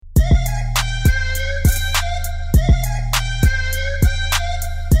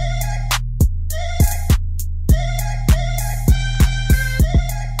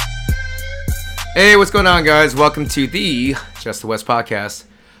Hey, what's going on, guys? Welcome to the Just the West podcast.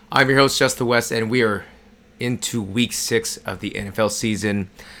 I'm your host, Just the West, and we are into week 6 of the NFL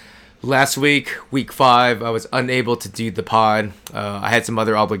season. Last week, week 5, I was unable to do the pod. I had some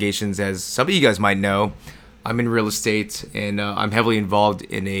other obligations, as some of you guys might know. I'm in real estate, and I'm heavily involved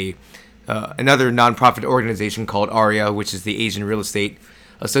in another nonprofit organization called ARIA, which is the Asian Real Estate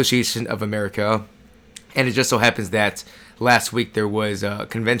Association of America. And it just so happens that last week there was a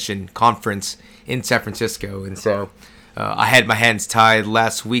conference in San Francisco. And so I had my hands tied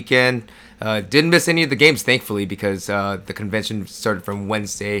last weekend. Didn't miss any of the games, thankfully, because the convention started from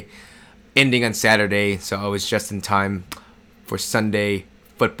Wednesday, ending on Saturday. So I was just in time for Sunday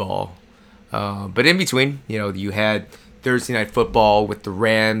football. But in between, you had Thursday night football with the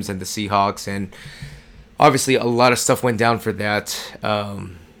Rams and the Seahawks. And obviously a lot of stuff went down for that.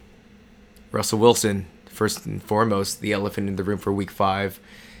 Russell Wilson, first and foremost, the elephant in the room for week 5.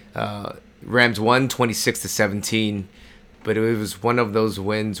 Rams won 26-17, but it was one of those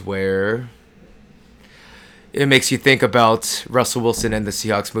wins where it makes you think about Russell Wilson and the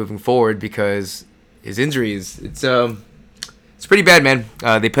Seahawks moving forward, because his injuries, it's pretty bad, man.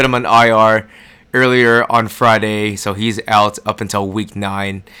 They put him on IR earlier on Friday, so he's out up until week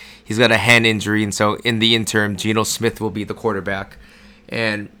 9. He's got a hand injury, and so in the interim, Geno Smith will be the quarterback.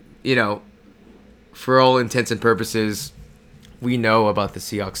 And, for all intents and purposes, we know about the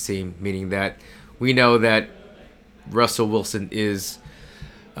Seahawks team, meaning that we know that Russell Wilson is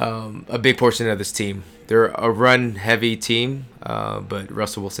a big portion of this team. They're a run-heavy team, but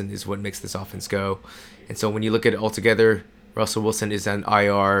Russell Wilson is what makes this offense go. And so when you look at it all together, Russell Wilson is on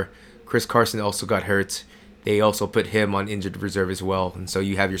IR. Chris Carson also got hurt. They also put him on injured reserve as well. And so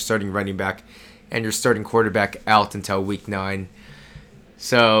you have your starting running back and your starting quarterback out until week 9.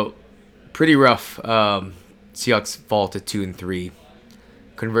 So pretty rough. Seahawks fall to 2-3.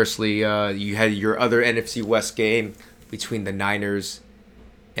 Conversely, you had your other NFC West game between the Niners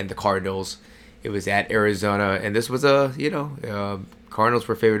and the Cardinals. It was at Arizona, and this was Cardinals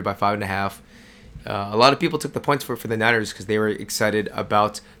were favored by 5.5. A lot of people took the points for the Niners because they were excited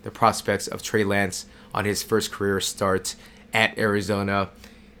about the prospects of Trey Lance on his first career start at Arizona.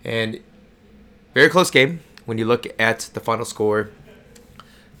 And very close game. When you look at the final score,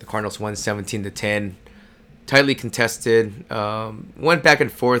 the Cardinals won 17-10. Tightly contested. Went back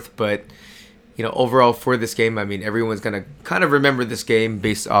and forth, but overall for this game, I mean, everyone's gonna kind of remember this game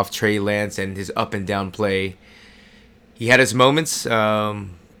based off Trey Lance and his up and down play. He had his moments,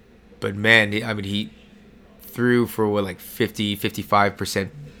 but man, he threw for 50-55%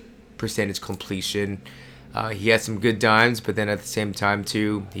 percentage completion. He had some good dimes, but then at the same time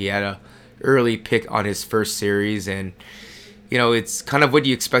too, he had a early pick on his first series, and it's kind of what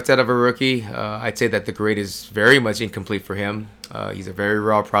you expect out of a rookie. I'd say that the grade is very much incomplete for him. He's a very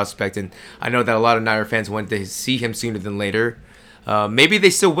raw prospect, and I know that a lot of Niner fans want to see him sooner than later. Maybe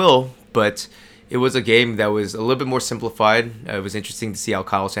they still will, but it was a game that was a little bit more simplified. It was interesting to see how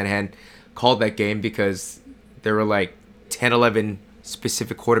Kyle Shanahan called that game, because there were 10, 11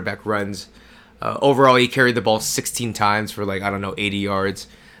 specific quarterback runs. Overall, he carried the ball 16 times for 80 yards.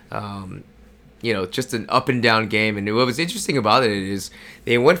 Just an up and down game. And what was interesting about it is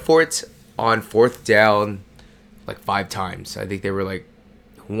they went for it on 4th down 5 times. I think they were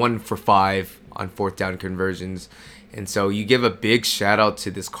 1 for 5 on 4th down conversions. And so you give a big shout out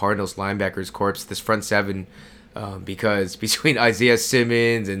to this Cardinals linebackers corps, this front 7, because between Isaiah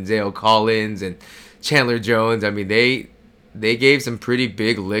Simmons and Zale Collins and Chandler Jones, I mean, they gave some pretty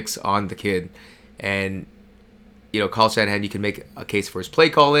big licks on the kid. And Kyle Shanahan, you can make a case for his play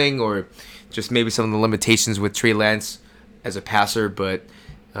calling or just maybe some of the limitations with Trey Lance as a passer, but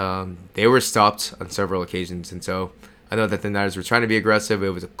they were stopped on several occasions. And so I know that the Niners were trying to be aggressive. It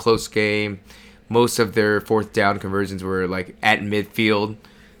was a close game. Most of their 4th down conversions were at midfield,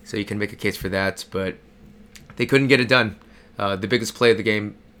 so you can make a case for that, but they couldn't get it done. The biggest play of the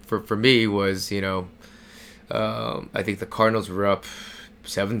game for me was, I think the Cardinals were up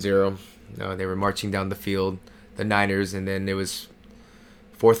 7-0. They were marching down the field, the Niners, and then it was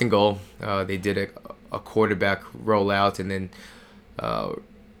 4th and goal. They did a quarterback rollout, and then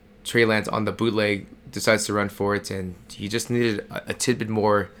Trey Lance on the bootleg decides to run for it, and he just needed a tidbit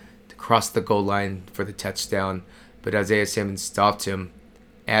more to cross the goal line for the touchdown. But Isaiah Simmons stopped him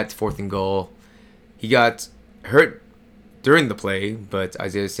at 4th and goal. He got hurt during the play, but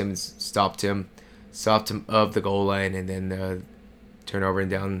Isaiah Simmons stopped him of the goal line, and then turnover and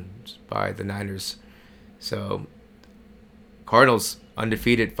down by the Niners. So Cardinals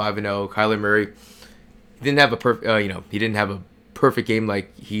undefeated, 5-0. Kyler Murray, he didn't have a perfect game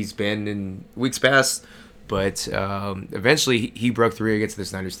like he's been in weeks past, but eventually he broke through against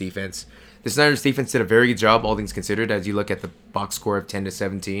this Niners defense. This Niners defense did a very good job, all things considered, as you look at the box score of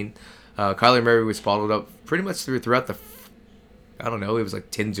 10-17. Kyler Murray was followed up pretty much throughout the, I don't know, it was like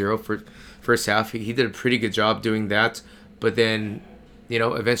 10-0 for first half. He did a pretty good job doing that. But then,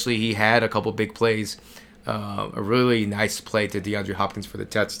 eventually he had a couple big plays. A really nice play to DeAndre Hopkins for the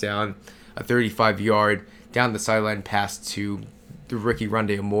touchdown. A 35-yard down the sideline pass to the rookie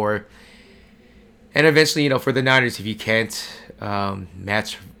Rondale Moore. And eventually, for the Niners, if you can't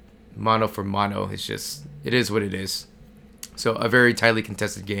match mano for mano, it is what it is. So a very tightly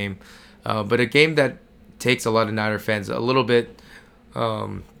contested game. But a game that takes a lot of Niner fans a little bit,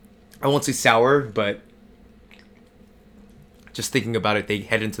 I won't say sour, but just thinking about it, they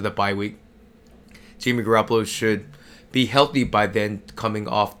head into the bye week. Jimmy Garoppolo should be healthy by then, coming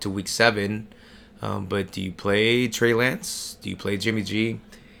off to week 7. But do you play Trey Lance? Do you play Jimmy G?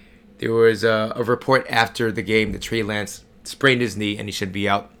 There was a report after the game that Trey Lance sprained his knee and he should be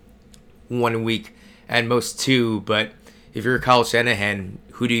out 1 week, at most 2. But if you're Kyle Shanahan,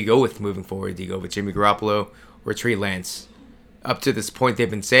 who do you go with moving forward? Do you go with Jimmy Garoppolo or Trey Lance? Up to this point, they've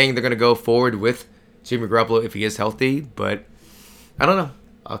been saying they're going to go forward with Jimmy Garoppolo if he is healthy, but I don't know.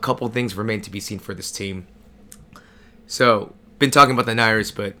 A couple things remain to be seen for this team. So, been talking about the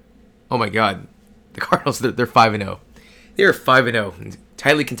Niners, but oh my God, the Cardinals, they're 5-0. They are 5-0.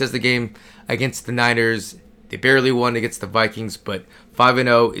 Tightly contested game against the Niners. They barely won against the Vikings, but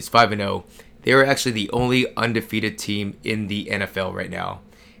 5-0 is 5-0. They are actually the only undefeated team in the NFL right now.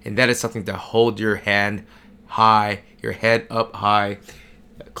 And that is something to hold your hand high, your head up high.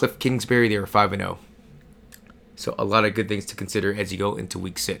 Cliff Kingsbury, they were 5-0. So a lot of good things to consider as you go into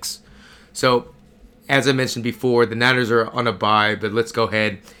week 6. So, as I mentioned before, the Niners are on a bye, but let's go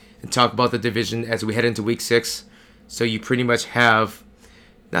ahead and talk about the division as we head into week 6. So you pretty much have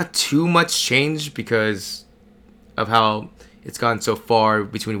not too much change because of how it's gone so far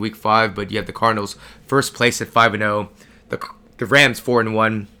between week 5, but you have the Cardinals first place at 5-0, the Rams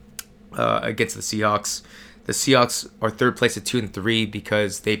 4-1 against the Seahawks. The Seahawks are third place at 2-3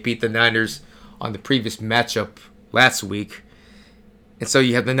 because they beat the Niners on the previous matchup last week. And so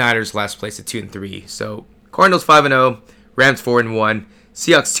you have the Niners last place at 2-3. So Cardinals 5-0, Rams 4-1,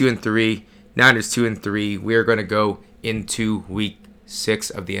 Seahawks 2-3, Niners 2-3. We are going to go into week 6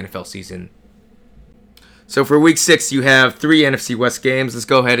 of the NFL season. So for week 6, you have 3 NFC West games. Let's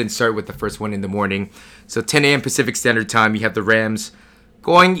go ahead and start with the first one in the morning. So 10 a.m. Pacific Standard Time, you have the Rams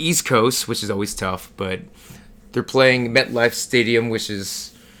going East Coast, which is always tough, but they're playing MetLife Stadium, which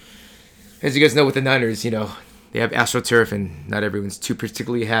is, as you guys know with the Niners, they have AstroTurf, and not everyone's too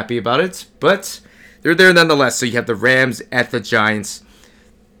particularly happy about it, but they're there nonetheless. So you have the Rams at the Giants.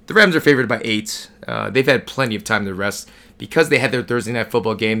 The Rams are favored by 8. They've had plenty of time to rest. Because they had their Thursday Night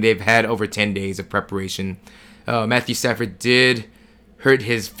Football game, they've had over 10 days of preparation. Matthew Stafford did hurt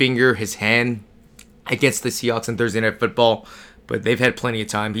his hand, against the Seahawks on Thursday Night Football, but they've had plenty of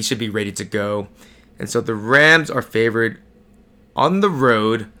time. He should be ready to go. And so the Rams are favored on the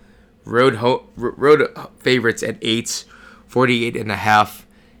road favorites at 8, 48.5.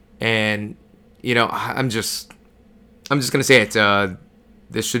 And, I'm just going to say it.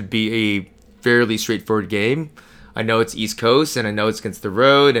 This should be a fairly straightforward game. I know it's East Coast, and I know it's against the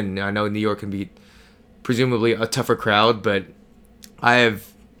road, and I know New York can be presumably a tougher crowd, but I have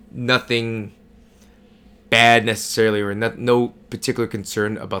nothing bad necessarily, or no particular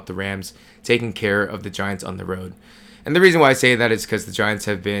concern about the Rams taking care of the Giants on the road. And the reason why I say that is because the Giants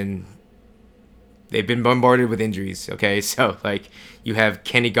they've been bombarded with injuries, okay? So, you have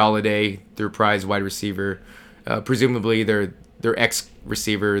Kenny Golladay, their prize wide receiver, presumably their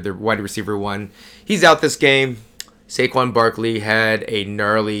ex-receiver, their wide receiver 1. He's out this game. Saquon Barkley had a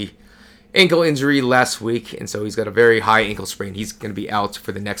gnarly ankle injury last week, and so he's got a very high ankle sprain. He's going to be out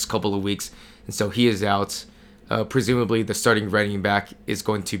for the next couple of weeks, and so he is out. Presumably, the starting running back is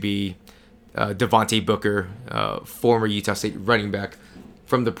going to be Devontae Booker, former Utah State running back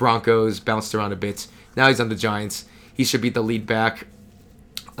from the Broncos, bounced around a bit. Now he's on the Giants. He should be the lead back.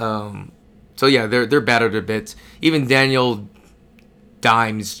 So yeah, they're battered a bit. Even Daniel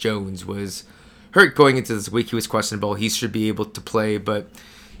Dimes Jones was hurt going into this week. He was questionable. He should be able to play, but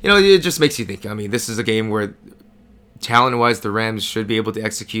it just makes you think. I mean, this is a game where talent-wise the Rams should be able to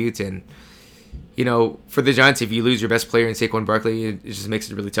execute, and for the Giants, if you lose your best player in Saquon Barkley, it just makes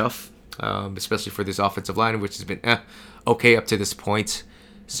it really tough, especially for this offensive line, which has been okay up to this point.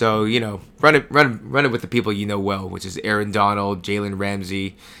 So run it with the people you know well, which is Aaron Donald, Jalen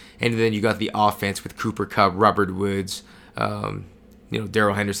Ramsey, and then you got the offense with Cooper Kupp, Robert Woods,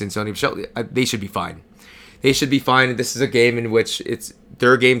 Darrell Henderson, Sony Michel. They should be fine. They should be fine. This is a game in which it's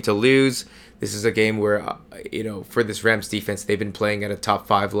their game to lose. This is a game where, for this Rams defense, they've been playing at a top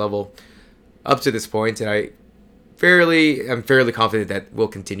 5 level. up to this point, and I'm fairly confident that will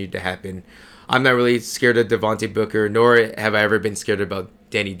continue to happen. I'm not really scared of Devontae Booker, nor have I ever been scared about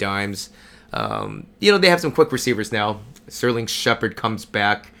Danny Dimes. They have some quick receivers now. Sterling Shepard comes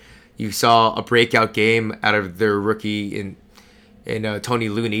back. You saw a breakout game out of their rookie in Tony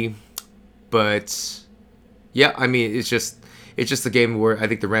Looney, but yeah, I mean it's just a game where I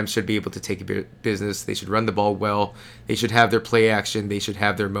think the Rams should be able to take business. They should run the ball well. They should have their play action. They should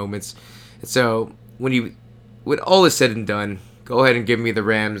have their moments. And so when all is said and done, go ahead and give me the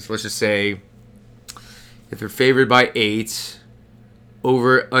Rams. Let's just say if they're favored by 8,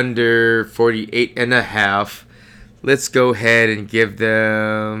 over under 48.5. Let's go ahead and give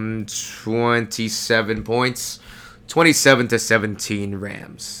them 27 points. 27-17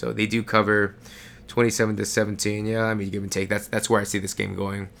 Rams. So they do cover 27-17. Yeah, I mean, give and take. That's where I see this game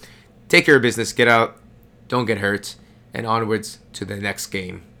going. Take care of business. Get out. Don't get hurt. And onwards to the next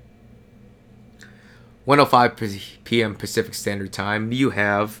game. 1:05 p.m. Pacific Standard Time. You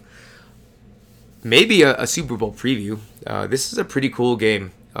have maybe a Super Bowl preview. This is a pretty cool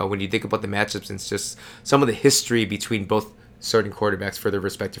game when you think about the matchups and it's just some of the history between both starting quarterbacks for their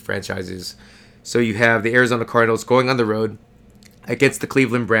respective franchises. So you have the Arizona Cardinals going on the road against the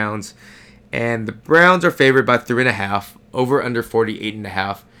Cleveland Browns. And the Browns are favored by 3.5, over under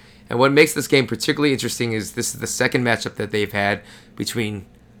 48.5. And what makes this game particularly interesting is this is the second matchup that they've had between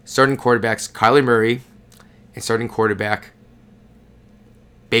starting quarterbacks Kyler Murray and starting quarterback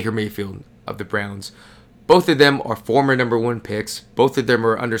Baker Mayfield of the Browns. Both of them are former number 1 picks. Both of them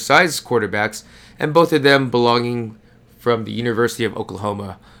are undersized quarterbacks. And both of them belonging from the University of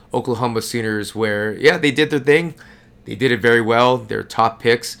Oklahoma Sooners, where, yeah, they did their thing. They did it very well. They're top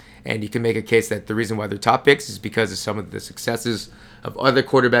picks. And you can make a case that the reason why they're top picks is because of some of the successes of other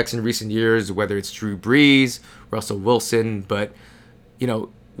quarterbacks in recent years, whether it's Drew Brees, Russell Wilson. But,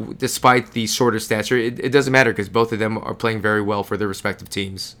 despite the shorter stature, it doesn't matter because both of them are playing very well for their respective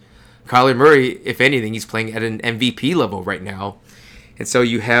teams. Kyler Murray, if anything, he's playing at an MVP level right now. And so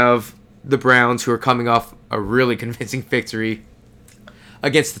you have the Browns, who are coming off a really convincing victory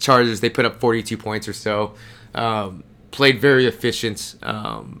against the Chargers. They put up 42 points or so. Played very efficient.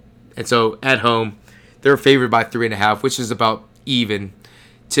 And so at home, they're favored by 3.5, which is about even.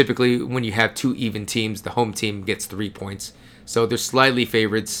 Typically, when you have 2 even teams, the home team gets 3 points. So they're slightly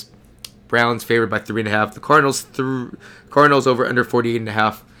favorites. Browns favored by 3.5. The Cardinals over under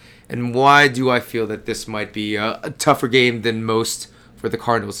 48.5. And why do I feel that this might be a tougher game than most for the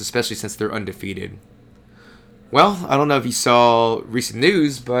Cardinals, especially since they're undefeated? Well, I don't know if you saw recent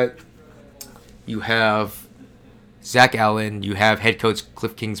news, but you have Zach Allen, you have head coach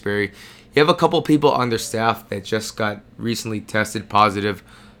Cliff Kingsbury. You have a couple people on their staff that just got recently tested positive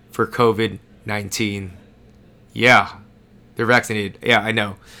for COVID-19. Yeah, they're vaccinated. Yeah, I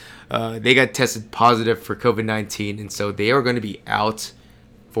know. They got tested positive for COVID-19, and so they are going to be out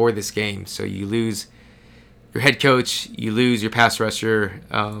for this game. So you lose your head coach, you lose your pass rusher.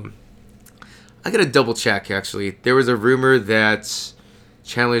 I got to double check, actually. There was a rumor that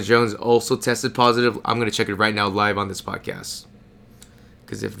Chandler Jones also tested positive. I'm going to check it right now live on this podcast.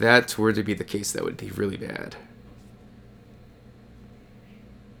 Because if that were to be the case, that would be really bad.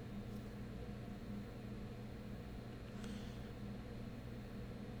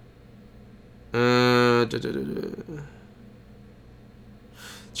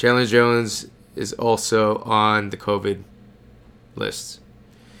 Chandler Jones is also on the COVID list.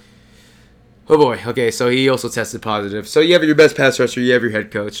 Oh boy. Okay, so he also tested positive. So you have your best pass rusher, you have your head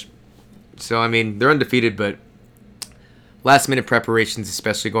coach. So, I mean, they're undefeated, but last minute preparations,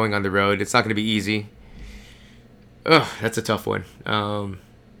 especially going on the road, it's not going to be easy. Ugh, that's a tough one.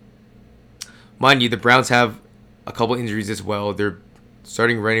 Mind you, the Browns have a couple injuries as well. Their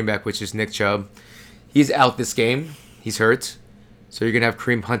starting running back, which is Nick Chubb, he's out this game. He's hurt. So you're going to have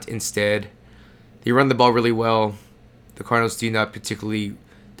Kareem Hunt instead. They run the ball really well. The Cardinals do not particularly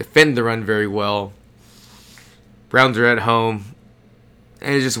defend the run very well. Browns are at home.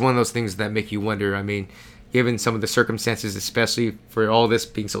 And it's just one of those things that make you wonder. I mean, given some of the circumstances, especially for all this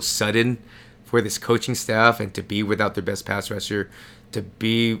being so sudden for this coaching staff and to be without their best pass rusher, to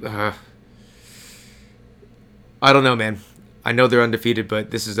be... I don't know, man. I know they're undefeated,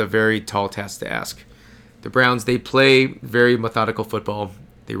 but this is a very tall task to ask. The Browns, they play very methodical football.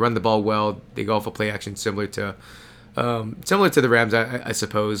 They run the ball well. They go off of play action similar to the Rams, I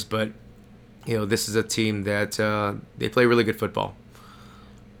suppose. But, this is a team that they play really good football.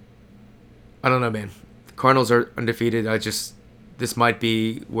 I don't know, man. The Cardinals are undefeated. This might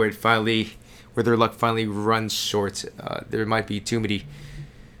be where their luck finally runs short. There might be too many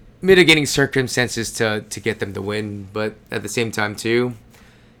mitigating circumstances to get them to win. But at the same time, too,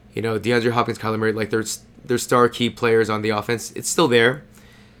 DeAndre Hopkins, Kyler Murray, like their star key players on the offense, it's still there.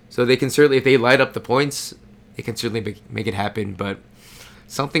 So they can certainly, if they light up the points, they can certainly make it happen. But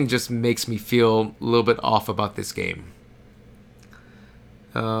something just makes me feel a little bit off about this game.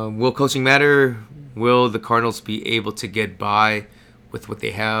 Will coaching matter? Will the Cardinals be able to get by with what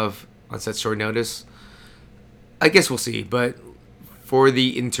they have on such short notice? I guess we'll see. But for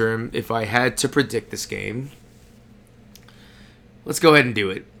the interim, if I had to predict this game, let's go ahead and do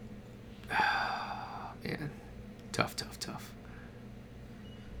it. Man, tough.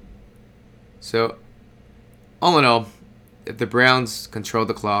 So, all in all, if the Browns control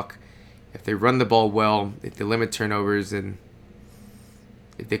the clock, if they run the ball well, if they limit turnovers, and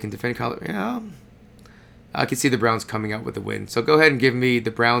if they can defend Kyler, I can see the Browns coming out with a win. So go ahead and give me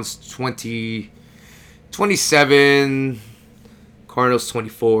the Browns 27, Cardinals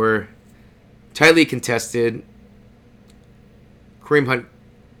 24, tightly contested. Kareem Hunt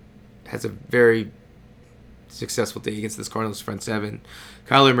has a very successful day against this Cardinals front seven.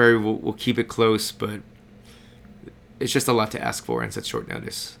 Kyler Murray will keep it close, but it's just a lot to ask for on such short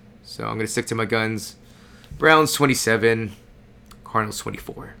notice. So I'm going to stick to my guns. Browns 27, Cardinals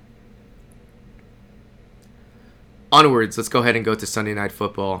 24. Onwards, let's go ahead and go to Sunday Night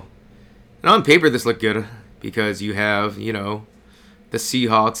Football. And on paper, this looked good because you have, the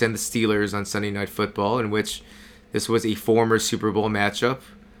Seahawks and the Steelers on Sunday Night Football, in which this was a former Super Bowl matchup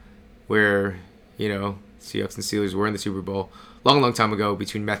where, Seahawks and Steelers were in the Super Bowl long time ago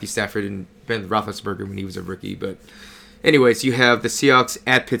between Matthew Stafford and Ben Roethlisberger when he was a rookie. But anyways, you have the Seahawks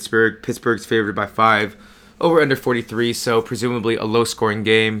at Pittsburgh. Pittsburgh's favored by 5, over under 43, so presumably a low-scoring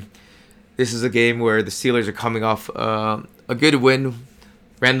game. This is a game where the Steelers are coming off a good win,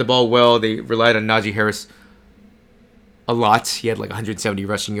 ran the ball well. They relied on Najee Harris a lot. He had like 170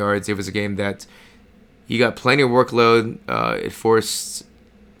 rushing yards. It was a game that he got plenty of workload. It forced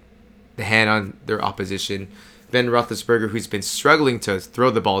the hand on their opposition. Ben Roethlisberger, who's been struggling to throw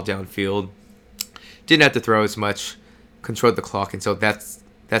the ball downfield, didn't have to throw as much, controlled the clock, and so that's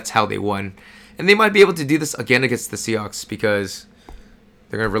how they won. And they might be able to do this again against the Seahawks because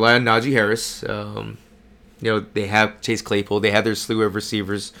they're going to rely on Najee Harris. They have Chase Claypool. They have their slew of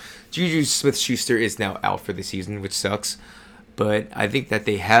receivers. Juju Smith-Schuster is now out for the season, which sucks. But I think that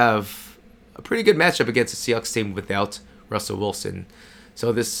they have a pretty good matchup against the Seahawks team without Russell Wilson.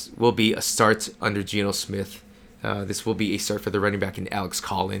 So this will be a start under Geno Smith. This will be a start for the running back in Alex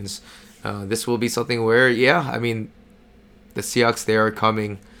Collins. This will be something where, the Seahawks, they are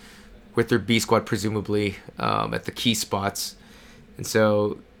coming with their B squad presumably at the key spots. And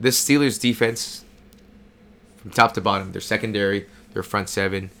so this Steelers defense, from top to bottom, their secondary, their front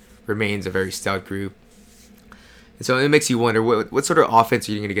seven, remains a very stout group. And so it makes you wonder, what sort of offense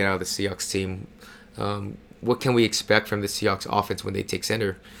are you going to get out of the Seahawks team? What can we expect from the Seahawks offense when they take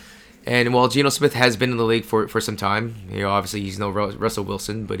center? And while Geno Smith has been in the league for some time, obviously he's no Russell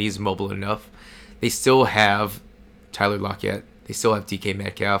Wilson, but he's mobile enough. They still have Tyler Lockett. They still have DK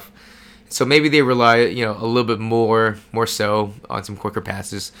Metcalf. So maybe they rely, a little bit more so on some quicker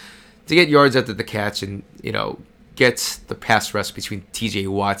passes to get yards after the catch and, get the pass rush between TJ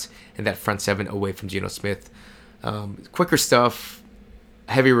Watt and that front seven away from Geno Smith. Quicker stuff,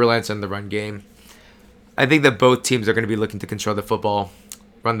 heavy reliance on the run game. I think that both teams are going to be looking to control the football,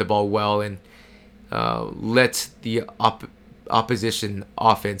 run the ball well, and let the opposition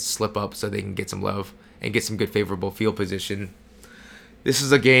offense slip up so they can get some love and get some good favorable field position. This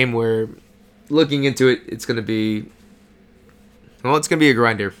is a game where, looking into it, it's going to be a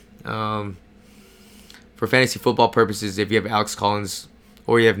grinder. For fantasy football purposes, if you have Alex Collins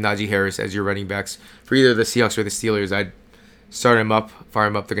or you have Najee Harris as your running backs, for either the Seahawks or the Steelers, I'd start them up, fire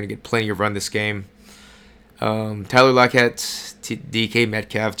them up. They're going to get plenty of run this game. Tyler Lockett, DK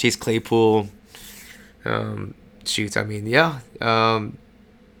Metcalf, Chase Claypool. It's going to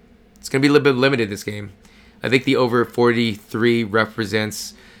be a little bit limited this game. I think the over 43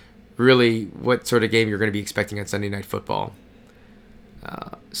 represents really what sort of game you're going to be expecting on Sunday Night Football.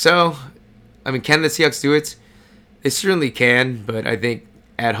 Can the Seahawks do it? They certainly can, but I think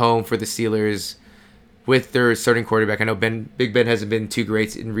at home for the Steelers with their starting quarterback, I know Big Ben hasn't been too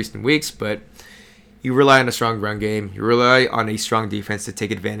great in recent weeks, but you rely on a strong run game. You rely on a strong defense to take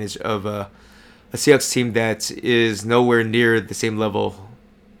advantage of a Seahawks team that is nowhere near the same level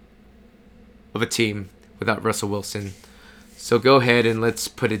of a team without Russell Wilson. So go ahead and let's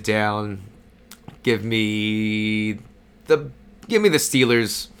put it down. Give me the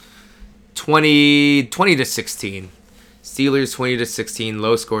Steelers 20 to 16. Steelers 20 to 16,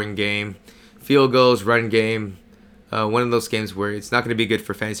 low scoring game. Field goals, run game. One of those games where it's not going to be good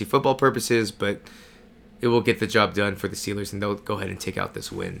for fantasy football purposes, but it will get the job done for the Steelers, and they'll go ahead and take out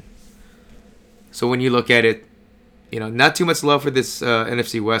this win. So when you look at it, not too much love for this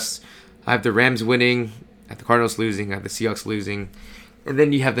NFC West. I have the Rams winning, I have the Cardinals losing, I have the Seahawks losing, and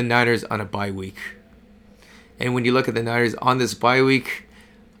then you have the Niners on a bye week. And when you look at the Niners on this bye week,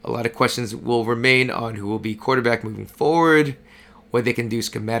 a lot of questions will remain on who will be quarterback moving forward, what they can do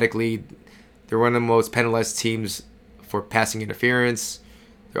schematically. They're one of the most penalized teams for passing interference.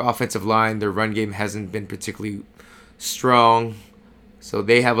 Their offensive line, their run game hasn't been particularly strong. So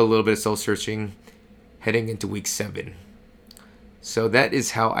they have a little bit of soul searching heading into week 7. So that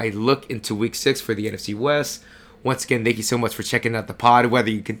is how I look into week 6 for the NFC West. Once again, thank you so much for checking out the pod.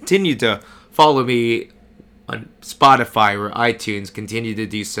 Whether you continue to follow me on Spotify or iTunes, continue to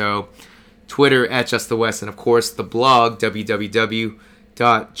do so. Twitter at Just the West, and of course the blog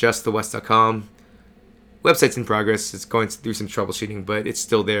www.justthewest.com. Website's in progress. It's going through some troubleshooting, but it's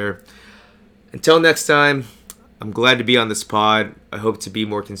still there. Until next time, I'm glad to be on this pod. I hope to be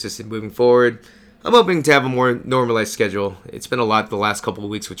more consistent moving forward. I'm hoping to have a more normalized schedule. It's been a lot the last couple of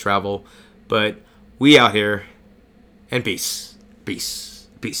weeks with travel, but we out here, and peace. Peace.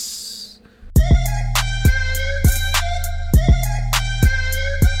 Peace.